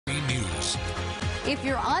If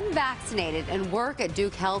you're unvaccinated and work at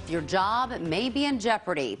Duke Health, your job may be in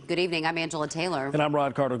jeopardy. Good evening, I'm Angela Taylor. And I'm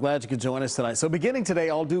Rod Carter. Glad you could join us tonight. So beginning today,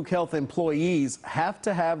 all Duke Health employees have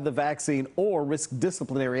to have the vaccine or risk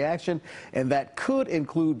disciplinary action, and that could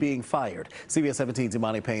include being fired. CBS 17's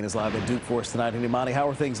Imani Payne is live at Duke for us tonight. And Imani, how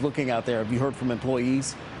are things looking out there? Have you heard from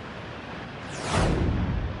employees?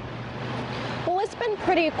 It's been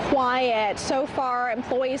pretty quiet so far.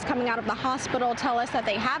 Employees coming out of the hospital tell us that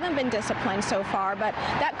they haven't been disciplined so far, but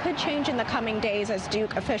that could change in the coming days as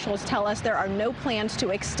Duke officials tell us there are no plans to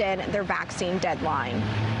extend their vaccine deadline.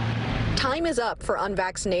 Time is up for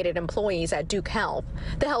unvaccinated employees at Duke Health.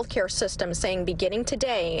 The healthcare system saying beginning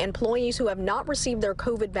today, employees who have not received their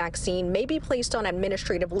COVID vaccine may be placed on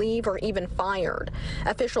administrative leave or even fired.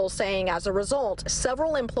 Officials saying as a result,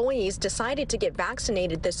 several employees decided to get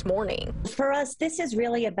vaccinated this morning. For us, this is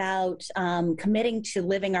really about committing to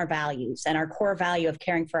living our values and our core value of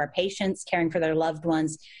caring for our patients, caring for their loved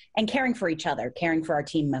ones, and caring for each other, caring for our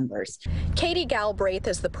team members. Katie Galbraith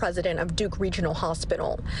is the president of Duke Regional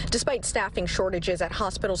Hospital. Despite staffing shortages at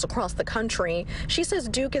hospitals across the country, she says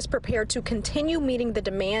Duke is prepared to continue meeting the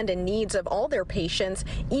demand and needs of all their patients,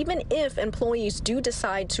 even if employees do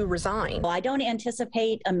decide to resign. Well, I don't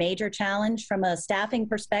anticipate a major challenge from a staffing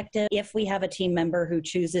perspective if we have a team member who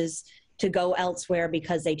chooses to go elsewhere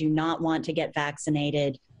because they do not want to get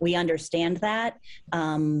vaccinated. We understand that.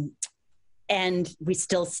 And we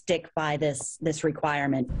still stick by this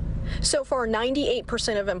requirement. So far,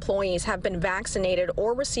 98% of employees have been vaccinated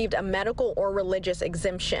or received a medical or religious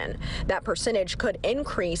exemption. That percentage could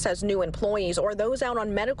increase as new employees or those out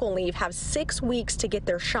on medical leave have 6 weeks to get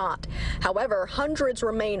their shot. However, hundreds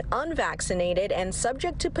remain unvaccinated and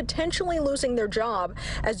subject to potentially losing their job,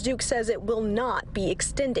 as Duke says it will not be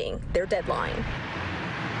extending their deadline.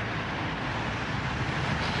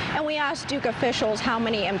 And we asked Duke officials how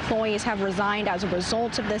many employees have resigned as a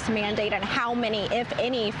result of this mandate and how many, if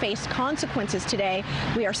any, faced consequences today.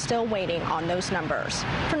 We are still waiting on those numbers.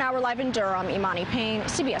 For now, we're live in Durham. Imani Payne,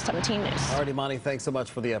 CBS 17 News. All right, Imani, thanks so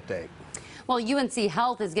much for the update. Well, UNC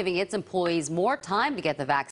Health is giving its employees more time to get the vaccine.